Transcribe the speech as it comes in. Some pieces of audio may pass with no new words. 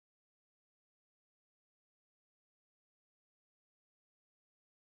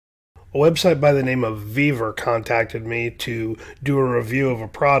A website by the name of Vevor contacted me to do a review of a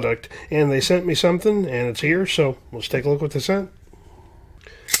product, and they sent me something, and it's here, so let's take a look what they sent.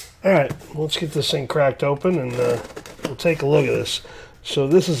 Alright, let's get this thing cracked open, and we'll take a look at this. So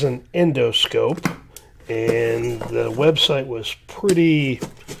this is an endoscope, and the website was pretty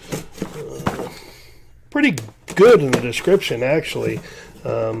good in the description, actually.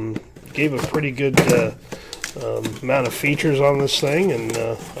 Gave a pretty good amount of features on this thing, and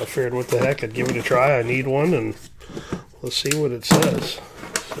I figured, what the heck, I'd give it a try. I need one, and let's see what it says.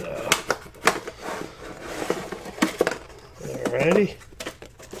 So, alrighty.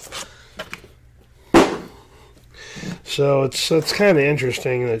 So it's kind of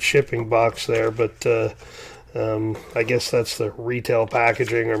interesting, that shipping box there, but I guess that's the retail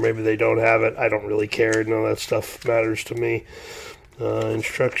packaging, or maybe they don't have it. I don't really care. None of that stuff matters to me.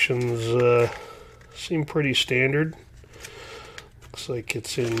 Instructions seem pretty standard. Looks like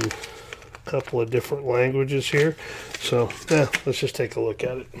it's in a couple of different languages here. So, yeah, let's just take a look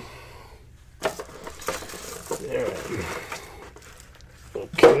at it. Alright.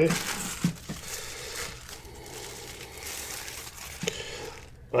 Okay.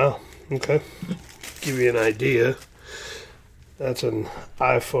 Wow, okay. Give you an idea. That's an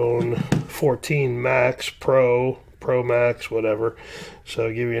iPhone 14 Max Pro Max, whatever. So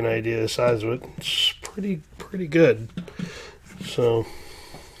give you an idea of the size of it. It's pretty good. So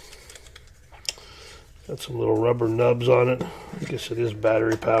got some little rubber nubs on it. I guess it is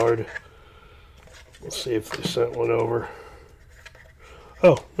battery powered. Let's see if they sent one over.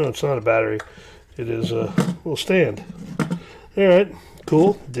 Oh, no, it's not a battery. It is a little stand. Alright,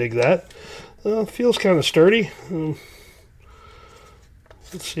 cool. Dig that. Feels kind of sturdy.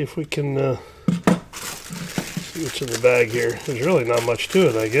 Let's see if we can see what's in the bag here. There's really not much to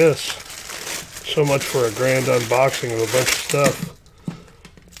it, I guess. So much for a grand unboxing of a bunch of stuff.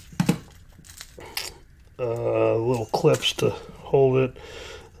 Little clips to hold it.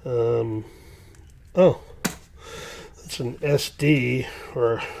 Oh, that's an SD,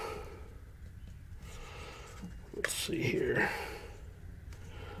 or let's see here.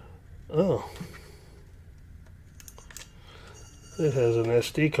 Oh, it has an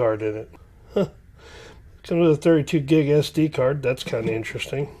SD card in it. Huh. Comes with a 32 gig SD card. That's kind of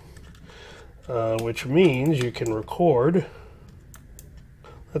interesting. Which means you can record.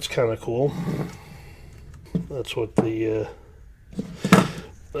 That's kind of cool. That's what the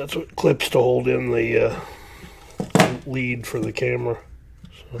that's what clips to hold in the lead for the camera.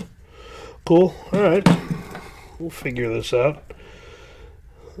 So, cool. All right, we'll figure this out.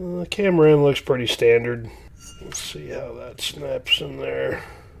 Camera in looks pretty standard. Let's see how that snaps in there.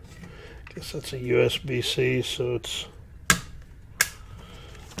 Guess that's a USB-C, so it's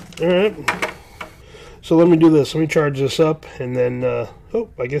alright. So let me do this. Let me charge this up, and then oh,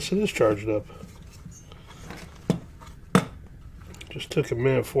 I guess it is charged up. Just took a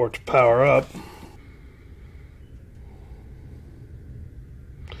minute for it to power up.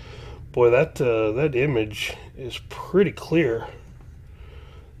 Boy, that image is pretty clear.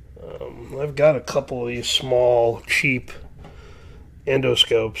 I've got a couple of these small, cheap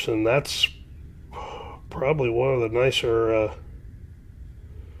endoscopes, and that's probably one of the nicer.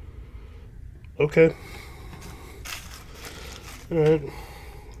 Okay. Alright.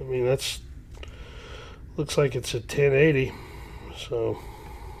 I mean, that's looks like it's a 1080, so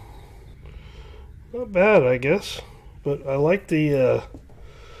not bad, I guess. But I like the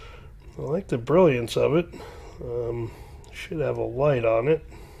brilliance of it. Should have a light on it.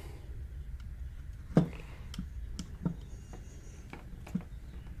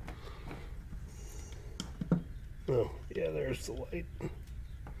 Oh, yeah, there's the light.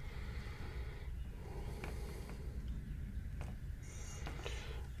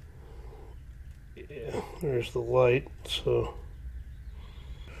 Yeah, there's the light. So,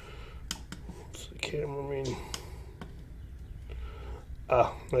 what's the camera mean?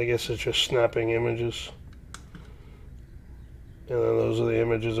 Ah, I guess it's just snapping images. And then those are the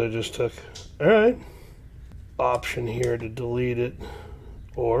images I just took. Alright. Option here to delete it.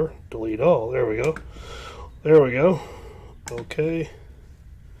 Or delete all. There we go. There we go. Okay.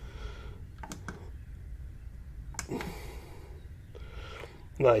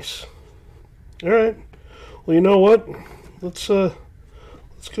 Nice. All right. Well, you know what? Let's go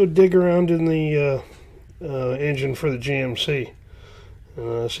dig around in the engine for the GMC.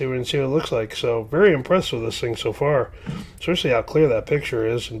 See what it looks like. So, very impressed with this thing so far. Especially how clear that picture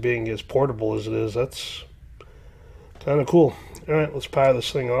is, and being as portable as it is. That's kind of cool. All right, let's power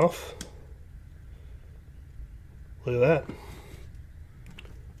this thing off. Look at that.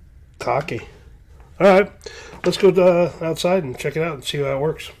 Cocky. Alright, let's go outside and check it out and see how it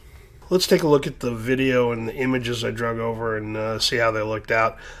works. let's take a look at the video and the images I drug over and see how they looked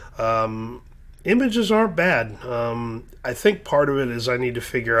out. Images aren't bad. I think part of it is I need to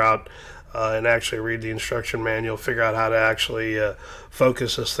figure out and actually read the instruction manual, figure out how to actually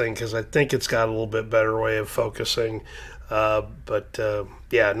focus this thing, because I think it's got a little bit better way of focusing.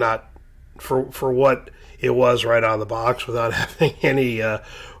 Yeah, not for what it was right out of the box without having any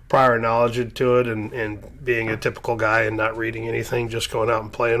prior knowledge into it and being a typical guy and not reading anything, just going out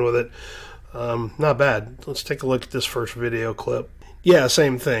and playing with it. Not bad. Let's take a look at this first video clip. Yeah,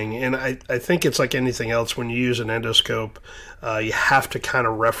 same thing. And I think it's like anything else. When you use an endoscope, you have to kind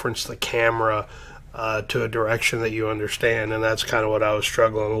of reference the camera to a direction that you understand. And that's kind of what I was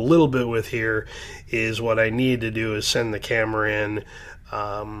struggling a little bit with here, is what I need to do is send the camera in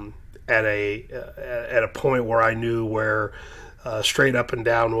at a point where I knew where straight up and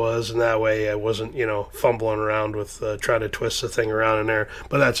down was, and that way I wasn't, fumbling around with trying to twist the thing around in there.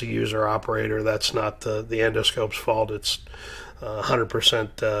 But that's a user operator. That's not the endoscope's fault. It's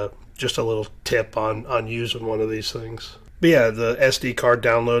 100% just a little tip on using one of these things. But yeah, the SD card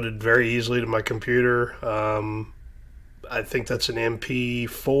downloaded very easily to my computer. I think that's an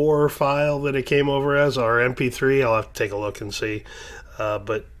MP4 file that it came over as, or MP3. I'll have to take a look and see.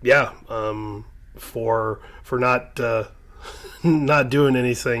 But yeah, for not not doing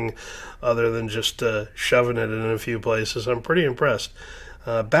anything other than just shoving it in a few places, I'm pretty impressed.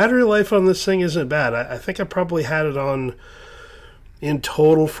 Battery life on this thing isn't bad. I think I probably had it on in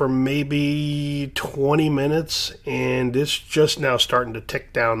total for maybe 20 minutes, and it's just now starting to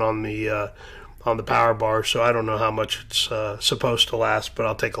tick down on the power bar, so I don't know how much it's supposed to last, but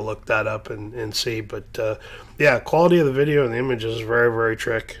I'll take a look that up and see. But yeah, quality of the video and the images is very, very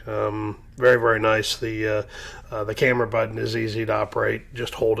trick. Very, very nice. The camera button is easy to operate.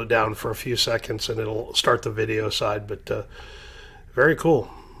 Just hold it down for a few seconds and it'll start the video side, but very cool.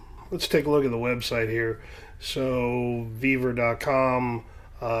 Let's take a look at the website here. So Vevor.com,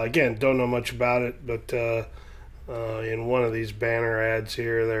 again, don't know much about it, but in one of these banner ads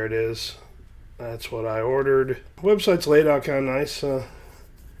here, there it is. That's what I ordered. The website's laid out kind of nice,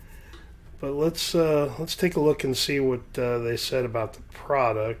 but let's take a look and see what they said about the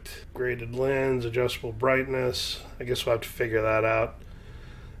product. Graded lens, adjustable brightness. I guess we'll have to figure that out.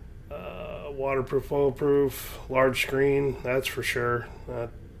 Waterproof, foolproof, large screen. That's for sure.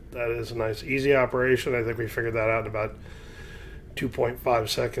 That is a nice, easy operation. I think we figured that out in about 2.5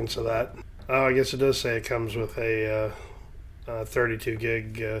 seconds of that. Oh, I guess it does say it comes with a 32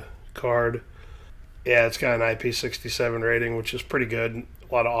 gig card. Yeah, it's got an IP67 rating, which is pretty good.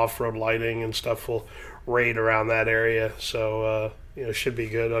 A lot of off-road lighting and stuff will raid around that area, so should be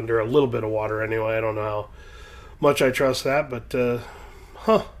good under a little bit of water anyway. I don't know how much I trust that, but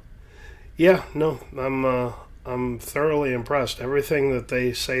yeah, no, I'm thoroughly impressed. Everything that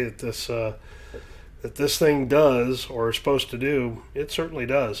they say that this thing does or is supposed to do, it certainly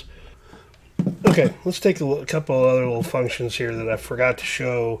does. Okay, let's take a couple of other little functions here that I forgot to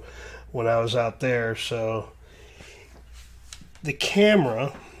show when I was out there. So the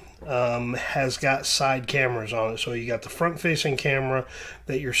camera has got side cameras on it. So you got the front-facing camera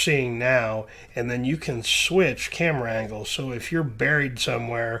that you're seeing now, and then you can switch camera angles. So if you're buried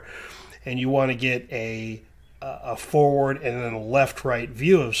somewhere and you want to get a forward and then a left-right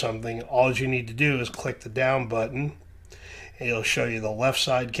view of something, all you need to do is click the down button, and it'll show you the left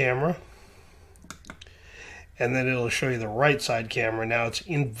side camera, and then it'll show you the right side camera. Now it's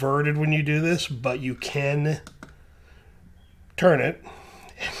inverted when you do this, but you can turn it,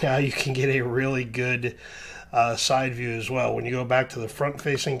 and now you can get a really good side view as well. When you go back to the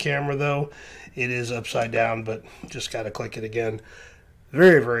front-facing camera, though, it is upside down, but just got to click it again.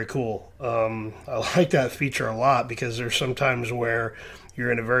 Very, very cool. I like that feature a lot, because there's sometimes where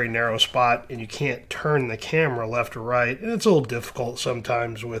you're in a very narrow spot and you can't turn the camera left or right, and it's a little difficult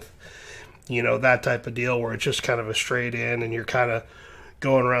sometimes with that type of deal where it's just kind of a straight in and you're kind of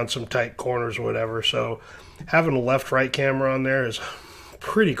going around some tight corners or whatever. So having a left-right camera on there is a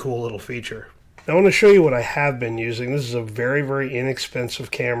pretty cool little feature. I want to show you what I have been using. This is a very, very inexpensive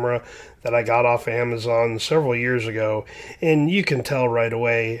camera that I got off Amazon several years ago, and you can tell right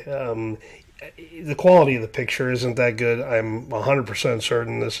away the quality of the picture isn't that good. I'm 100%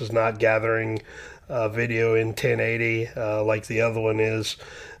 certain this is not gathering video in 1080 like the other one is.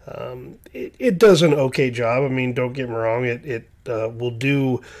 It does an okay job. I mean, don't get me wrong, it will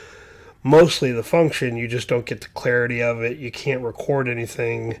do mostly the function. You just don't get the clarity of it. You can't record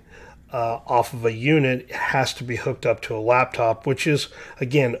anything off of a unit. It has to be hooked up to a laptop, which is,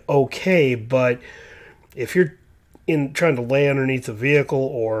 again, okay, but if you're trying to lay underneath the vehicle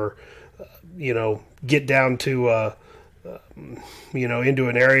or get down to into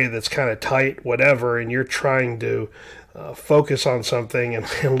an area that's kind of tight, whatever, and you're trying to focus on something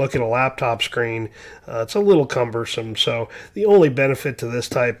and look at a laptop screen, it's a little cumbersome. So the only benefit to this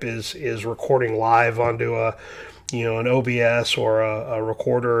type is recording live onto an OBS or a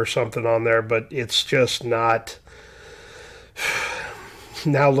recorder or something on there, but it's just not.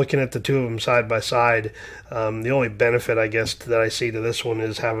 Now looking at the two of them side by side, the only benefit I guess that I see to this one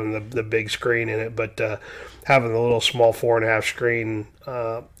is having the big screen in it, but having the little small 4.5 screen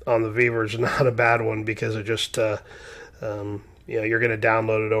on the Vevor is not a bad one, because it just you're going to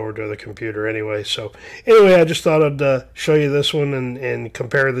download it over to the computer anyway. So anyway, I just thought I'd show you this one and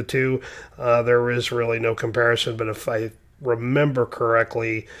compare the two. There is really no comparison, but if I remember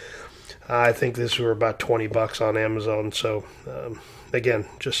correctly, I think this were about $20 on Amazon. So again,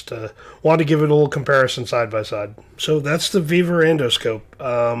 just wanted to give it a little comparison side by side. So that's the Vevor Endoscope.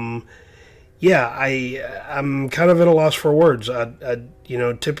 I'm kind of at a loss for words.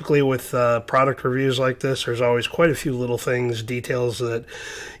 Typically with product reviews like this, there's always quite a few little things, details that,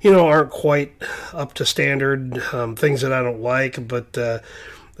 aren't quite up to standard, things that I don't like, but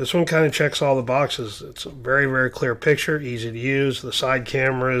this one kind of checks all the boxes. It's a very, very clear picture, easy to use. The side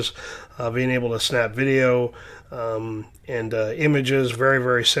cameras, being able to snap video and images very,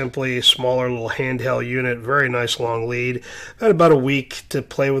 very simply. Smaller little handheld unit, very nice long lead. I had about a week to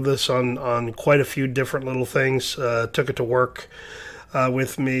play with this on quite a few different little things. Took it to work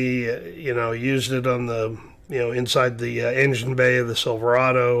with me. Used it on the inside the engine bay of the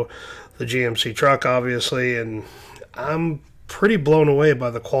Silverado, the GMC truck, obviously, and I'm pretty blown away by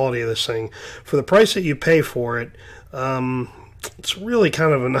the quality of this thing. For the price that you pay for it, it's really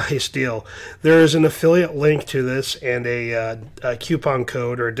kind of a nice deal. There is an affiliate link to this and a coupon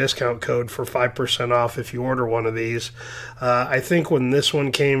code or a discount code for 5% off if you order one of these. I think when this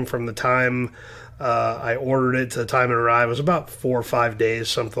one came from the time I ordered it to the time it arrived, it was about 4 or 5 days,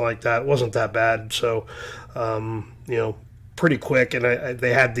 something like that. It wasn't that bad. So, pretty quick, and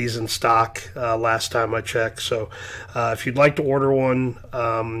they had these in stock last time I checked. So if you'd like to order one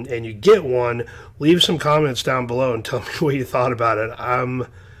and you get one, leave some comments down below and tell me what you thought about it. I'm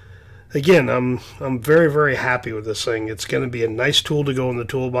very, very happy with this thing. It's going to be a nice tool to go in the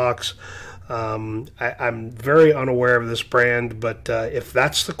toolbox. I'm very unaware of this brand, but if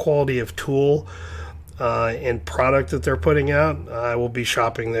that's the quality of tool and product that they're putting out, I will be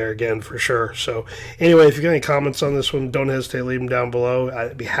shopping there again for sure. So anyway, if you got any comments on this one, don't hesitate to leave them down below.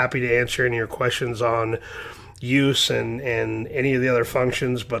 I'd be happy to answer any of your questions on use and any of the other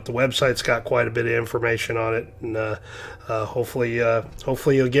functions, but the website's got quite a bit of information on it, and hopefully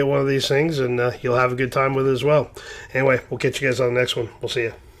you'll get one of these things and you'll have a good time with it as well. Anyway, we'll catch you guys on the next one. We'll see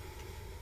you.